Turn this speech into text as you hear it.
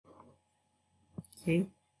Okay,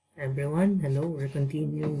 everyone, hello. We're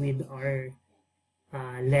continuing with our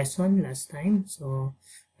lesson last time. So,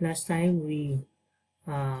 last time we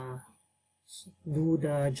do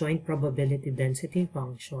the joint probability density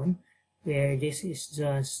function, where this is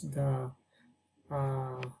just the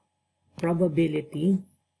probability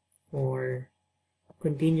for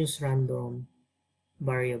continuous random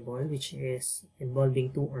variable, which is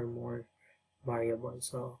involving two or more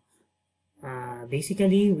variables. So,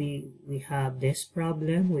 basically, we have this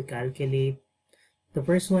problem. We calculate. The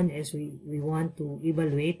first one is we want to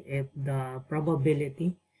evaluate if the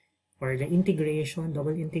probability or the integration,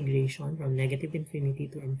 double integration from negative infinity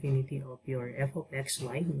to infinity of your f of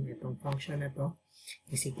xy, itong function na to,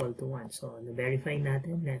 is equal to 1. So, na-verify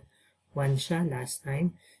natin na 1 siya last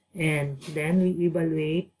time. And then we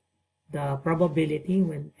evaluate the probability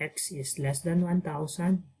when x is less than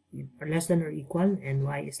 1,000, or less than or equal, and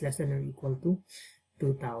y is less than or equal to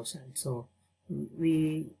 2,000. So,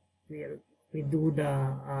 we do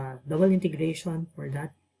the double integration for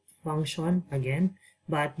that function again,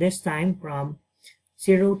 but this time from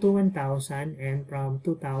 0 to 1,000 and from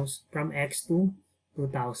x to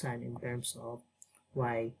 2,000 in terms of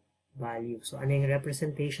y value. So, ano yung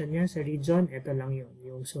representation niya sa region? Ito lang yun,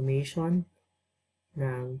 yung summation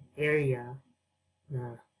ng area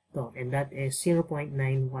na to, and that is 0.915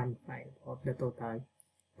 of the total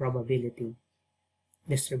probability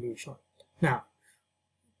distribution. Now,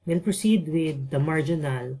 we'll proceed with the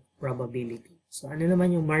marginal probability. So, ano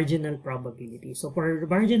naman yung marginal probability? So, for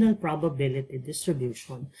marginal probability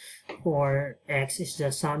distribution, for x is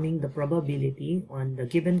just summing the probability on the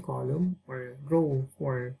given column or row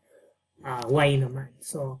for y naman.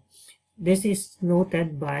 So, this is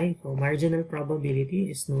noted by, so marginal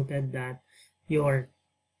probability is noted that your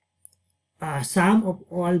sum of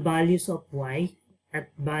all values of y at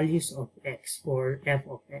values of x for f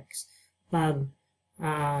of x. Pag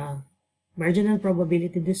marginal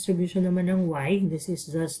probability distribution naman ng y, this is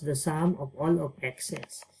just the sum of all of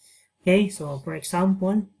x's. Okay, so for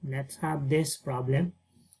example, let's have this problem.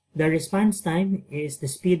 The response time is the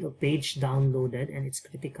speed of page downloaded, and it's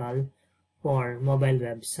critical for mobile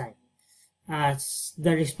website. As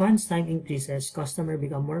the response time increases, customers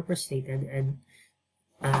become more frustrated and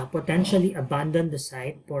potentially abandon the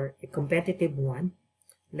site for a competitive one.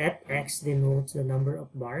 Let x denotes the number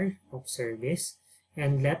of bars of service,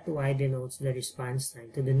 and let y denotes the response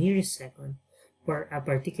time to the nearest second for a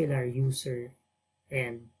particular user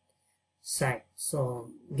and site.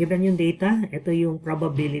 So, given yung data, ito yung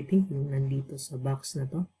probability, yung nandito sa box na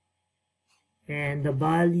to. And the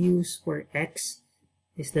values for x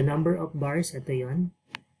is the number of bars, ito yon.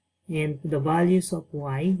 And the values of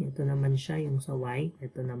y, ito naman siya, yung sa y,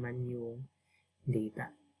 ito naman yung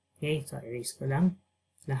data. Okay, so erase ko lang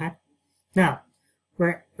lahat. Now,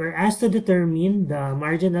 we're asked to determine the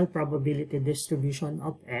marginal probability distribution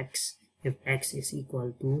of x if x is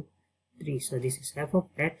equal to 3. So this is f of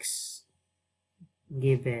x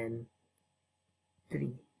given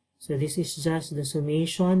 3. So this is just the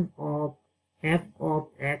summation of f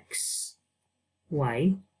of x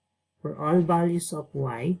y for all values of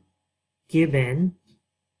y given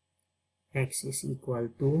x is equal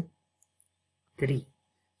to 3.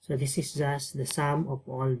 So this is just the sum of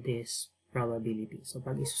all this probability. So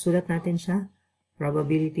pag isusulat natin siya,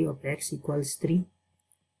 probability of x equals 3,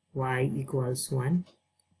 y equals 1,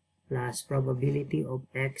 plus probability of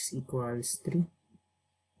x equals 3,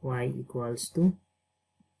 y equals 2,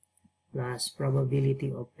 plus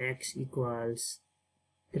probability of x equals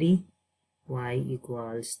 3, y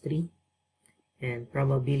equals 3, and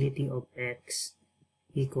probability of x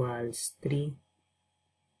equals 3,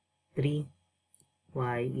 3,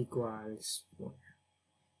 y equals 4.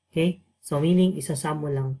 Okay? So, meaning, isasum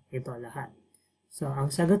mo lang ito lahat. So,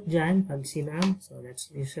 ang sagot dyan, pag sinam, so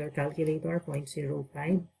let's use our calculator, 0.05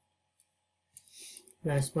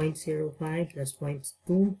 plus 0.05 plus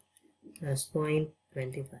 0.2 plus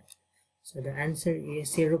 0.25. So, the answer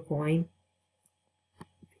is 0.55.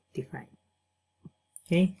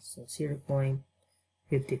 Okay? So,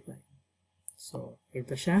 0.55. So,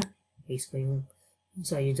 ito siya. Case ko yung,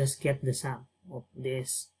 so, you just get the sum of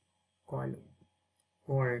this column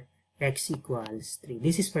for x equals 3.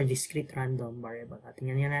 This is for discrete random variable.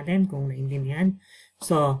 Tingnan natin kung naintindihan.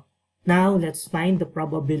 So, now, let's find the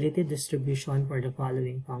probability distribution for the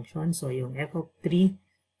following function. So, yung f of 3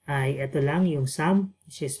 ay ito lang, yung sum,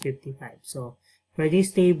 which is 55. So, for this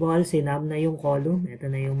table, sinam na yung column. Ito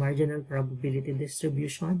na yung marginal probability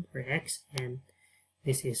distribution for x, and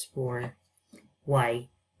this is for y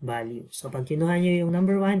value. So, pag kinuha nyo yung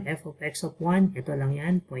number 1, f of x of 1, ito lang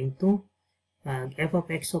yan, 0.2. Pag f of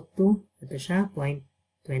x of 2, ito siya,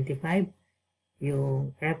 0.25.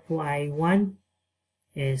 yung fy1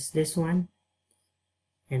 is this one,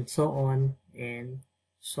 and so on and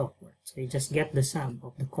so forth. So you just get the sum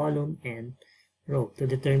of the column and row to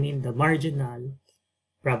determine the marginal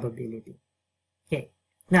probability. Okay.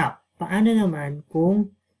 Now, paano naman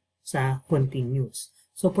kung sa continuous?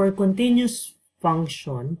 So for continuous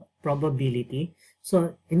function probability,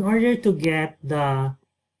 so in order to get the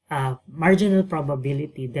marginal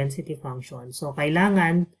probability density function, so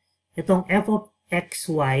kailangan itong f of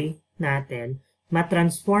xy natin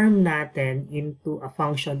matransform natin into a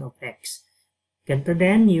function of x. Ganito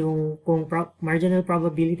din yung kung marginal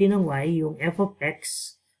probability ng y, yung f of x,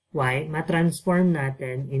 y, matransform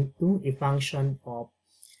natin into a function of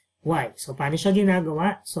y. So, paano siya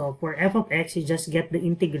ginagawa? So, for f of x, you just get the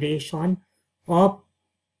integration of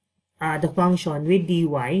the function with dy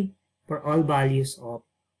for all values of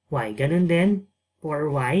y. Ganun din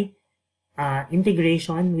for y,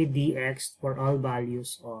 integration with dx for all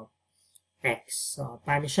values of x. So,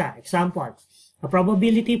 paano siya? Example, a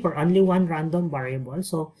probability for only one random variable.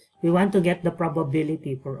 So, we want to get the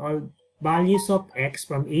probability for all values of x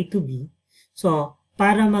from a to b. So,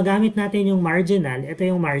 para magamit natin yung marginal, ito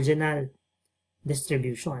yung marginal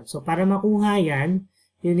distribution. So, para makuha yan,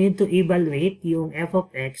 you need to evaluate yung f of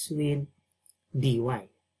x with dy.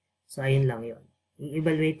 So, ayun lang yun.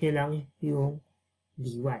 I-evaluate nyo lang yung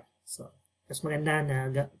dy. So, mas maganda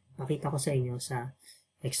na makita ko sa inyo sa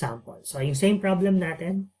example. So, yung same problem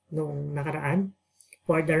natin nung nakaraan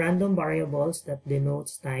for the random variables that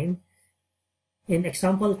denotes time. In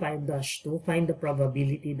example 5-2, find the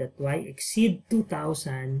probability that y exceed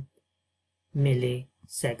 2,000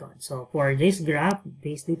 milliseconds. So, for this graph,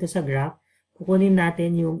 based dito sa graph, kukunin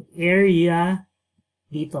natin yung area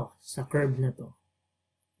dito sa curve na to.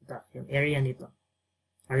 Ito, yung area nito.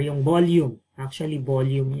 Or yung volume. Actually,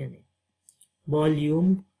 volume yan eh.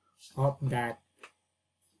 Volume of that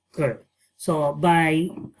curve. So,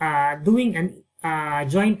 by doing an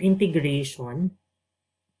joint integration,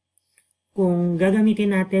 kung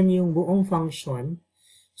gagamitin natin yung buong function,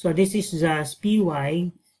 so this is just py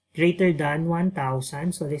greater than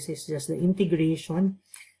 1,000. So, this is just the integration.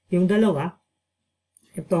 Yung dalawa,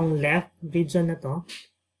 itong left region na to,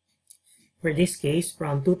 for this case,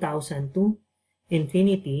 from 2,000 to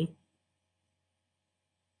infinity,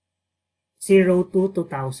 0 to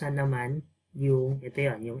 2,000 naman, yung, ito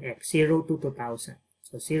yun, yung x, 0 to 2,000.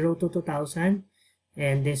 So, 0 to 2,000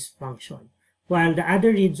 and this function. While the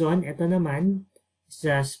other region, ito naman, is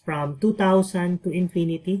just from 2,000 to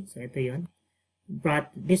infinity. So, ito yun.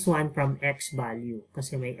 But this one from x value.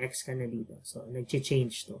 Kasi may x ka na dito. So,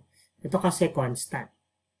 nag-change to. Ito kasi constant.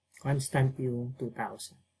 Constant yung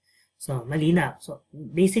 2,000. So, malinaw. So,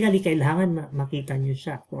 basically, kailangan makita nyo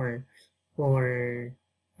siya for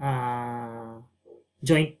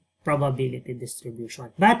joint probability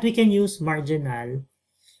distribution. But we can use marginal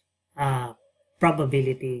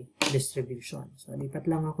probability distribution. So, lipat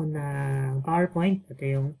lang ako ng PowerPoint. Ito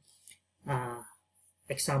yung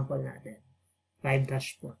example natin.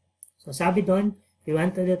 5-4. So, sabi doon, we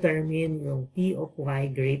want to determine yung p of y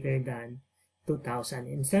greater than 2,000.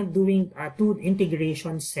 Instead of doing two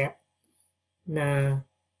integration set na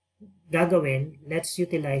gagawin, let's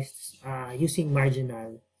utilize using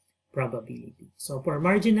marginal probability. So, for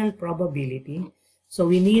marginal probability, so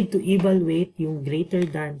we need to evaluate yung greater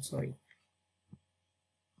than,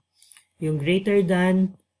 yung greater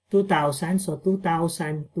than 2,000, so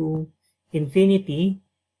 2,000 to infinity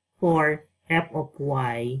for f of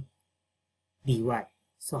y dy.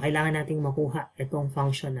 So, kailangan nating makuha itong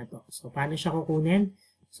function na to. So, paano siya kukunin?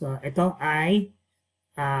 So, ito ay,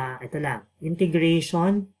 ito lang,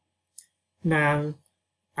 integration ng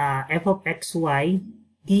f of xy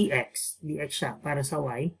dx. Dx siya para sa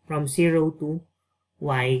y from 0 to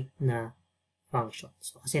y na function.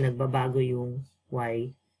 So, kasi nagbabago yung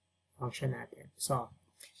y function natin. So,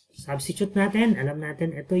 substitute natin. Alam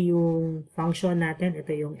natin, ito yung function natin.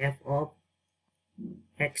 Ito yung f of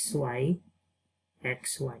xy.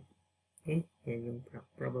 Okay? Yan yung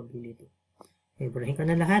probability. Okay, burahin ko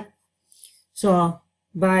na lahat. So,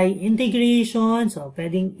 by integration, so,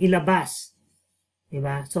 pwedeng ilabas.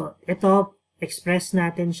 Diba? So, ito, express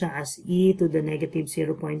natin siya as e to the negative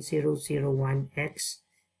 0.001x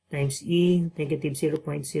times e negative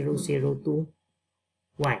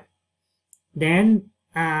 0.002y. Then,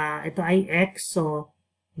 ito ay x, so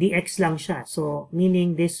dx lang siya. So,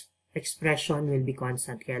 meaning this expression will be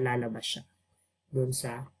constant, kaya lalabas siya dun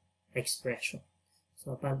sa expression.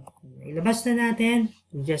 So, pag ilabas na natin,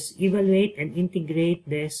 we just evaluate and integrate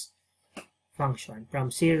this function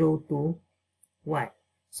from 0 to y.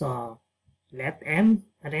 So, left m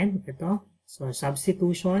rin, ito. So,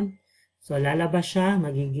 substitution. So, lalabas siya,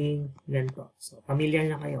 magiging ganito. So, familiar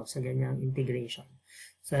na kayo sa ganyang integration.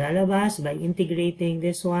 So, lalabas by integrating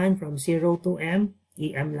this one from 0 to m,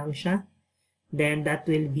 em lang siya. Then, that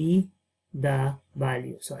will be the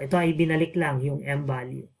value. So, ito ay binalik lang yung m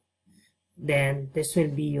value. Then, this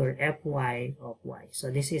will be your fy of y.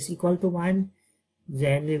 So, this is equal to 1.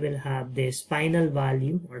 Then, we will have this final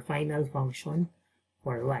value or final function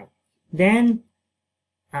for y. Then,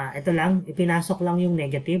 ito lang, ipinasok lang yung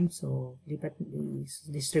negative. So,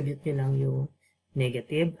 distribute nyo lang yung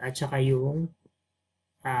negative at saka yung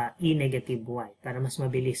e negative y para mas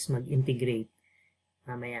mabilis mag-integrate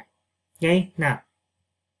mamaya. Okay? Now,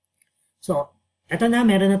 so, ito na,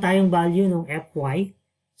 meron na tayong value ng fy.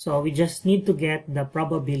 So, we just need to get the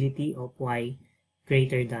probability of y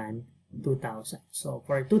greater than 2,000. So,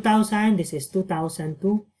 for 2,000, this is 2,000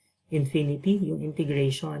 to infinity, yung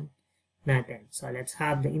integration natin. So, let's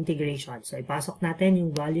have the integration. So, ipasok natin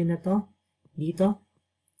yung value na to dito.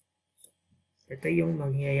 Ito yung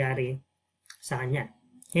mangyayari sa kanya.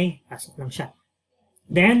 Okay? Pasok lang siya.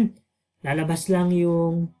 Then, lalabas lang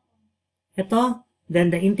yung ito. Then,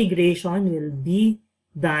 the integration will be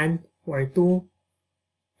done for two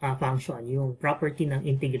function. Yung property ng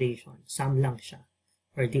integration. Sum lang siya.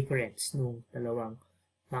 Or difference nung dalawang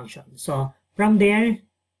function. So, from there,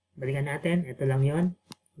 balikan natin. Ito lang yon.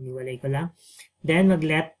 Iniwalay ko lang. Then,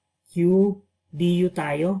 mag-let u du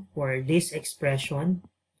tayo for this expression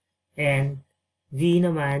and v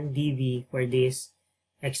naman dv for this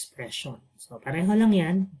expression. So, pareho lang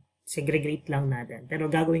yan. Segregate lang natin. Pero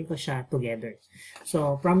gagawin ko siya together.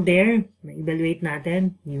 So, from there, ma-evaluate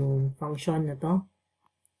natin yung function na to.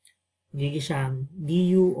 Gigi siyang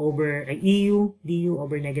du over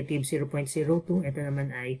negative 0.02. Ito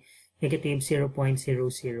naman ay negative 0.003.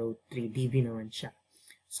 dv naman siya.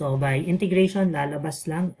 So, by integration,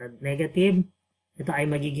 lalabas lang at negative. Ito ay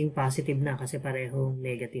magiging positive na kasi parehong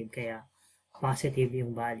negative. Kaya, positive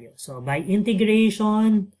yung value. So, by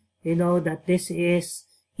integration, you know that this is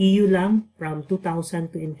EU lang from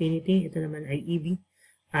 2,000 to infinity. Ito naman ay EV.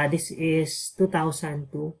 This is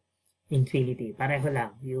 2,000 to infinity. Pareho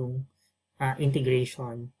lang yung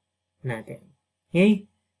integration natin. Okay?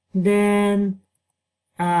 Then,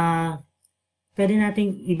 pwede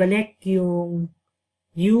nating ibalik yung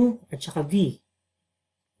U at saka V.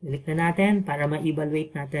 Balik na natin para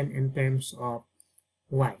ma-evaluate natin in terms of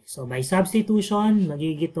Y. So, by substitution,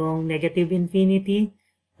 magigitong negative infinity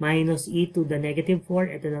minus e to the negative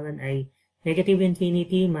 4. Ito naman ay negative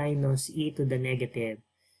infinity minus e to the negative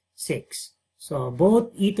 6. So,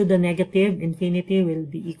 both e to the negative infinity will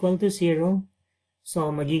be equal to 0.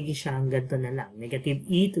 So, magiging siyang ganito na lang. Negative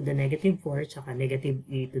e to the negative 4 tsaka negative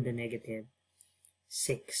e to the negative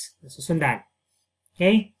 6. Nasusundan.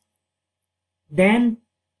 Okay? Then,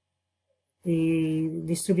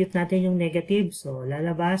 i-distribute natin yung negative. So,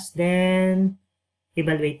 lalabas. Then,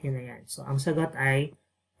 evaluate nyo na yan. So, ang sagot ay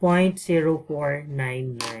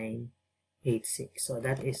 0.049986. So,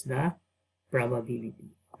 that is the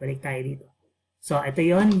probability. Balik tayo dito. So, ito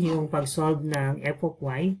yon yung pag-solve ng f of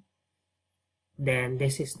y. Then,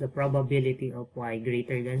 this is the probability of y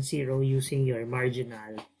greater than 0 using your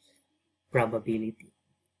marginal probability.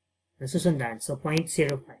 Nasusundan. So,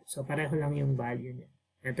 0.05. So, pareho lang yung value niya.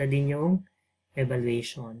 Ito din yung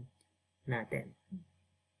evaluation natin.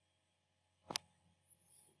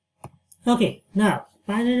 Okay. Now,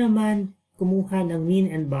 paano naman kumuha ng mean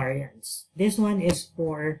and variance? This one is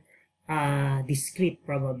for discrete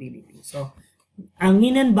probability. So, ang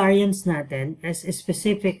mean and variance natin is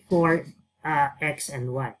specific for x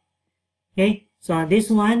and y. Okay? So, this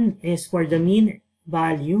one is for the mean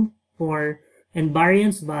value for and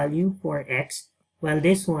variance value for x, while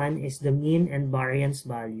this one is the mean and variance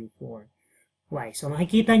value for y. So,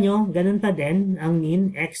 makikita nyo, ganun pa din ang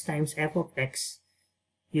mean x times f of x,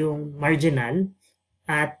 yung marginal,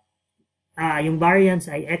 at yung variance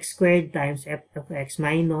ay x squared times f of x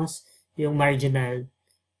minus yung marginal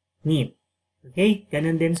mean. Okay?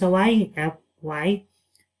 Ganun din sa y, fy,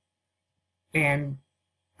 and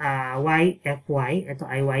y, fy, ito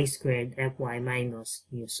ay y squared, fy minus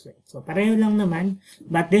mu squared. So, pareho lang naman,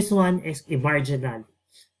 but this one is a marginal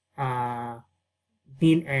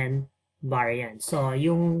mean and variance. So,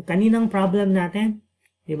 yung kaninang problem natin,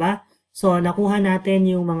 di ba? So, nakuha natin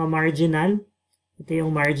yung mga marginal. Ito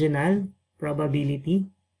yung marginal probability.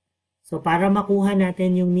 So, para makuha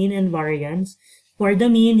natin yung mean and variance, for the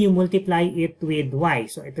mean, you multiply it with y.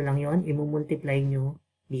 So, ito lang yon, i-multiply nyo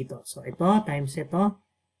dito. So, ito times ito.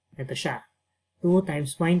 Ito siya. 2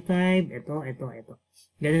 times 0.5. Ito.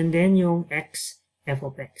 Ganun din yung x, f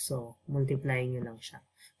of x. So, multiply nyo lang siya.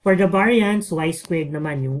 For the variance, y squared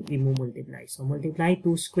naman yung i-multiply. So, multiply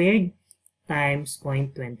 2 squared times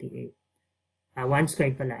 0.28. 1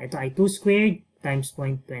 squared pala. Ito ay 2 squared times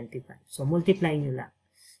 0.25. So, multiply nyo lang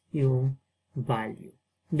yung value.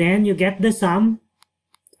 Then, you get the sum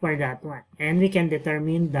for that one. And we can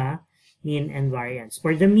determine the mean and variance.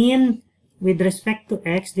 For the mean, with respect to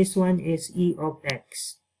x, this one is e of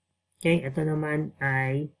x. Okay, ito naman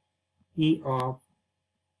ay e of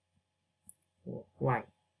y.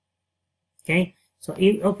 Okay, so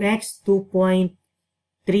e of x,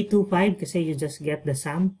 2.325 kasi you just get the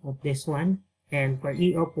sum of this one. And for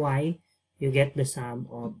e of y, you get the sum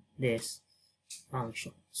of this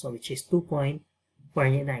function. So, which is 2.49.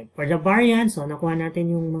 For the variance, so, nakuha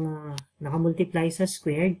natin yung mga nakamultiply sa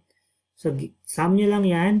squared. So, sum nyo lang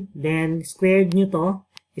yan. Then, squared nyo to.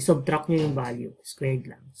 I-subtract nyo yung value. Squared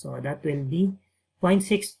lang. So, that will be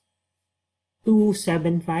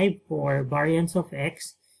 0.6275 for variance of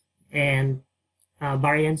x. And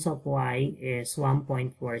variance of y is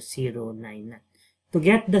 1.4099. To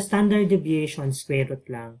get the standard deviation, square root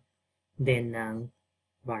lang din ng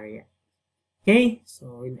variance. Okay?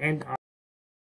 So, we'll end up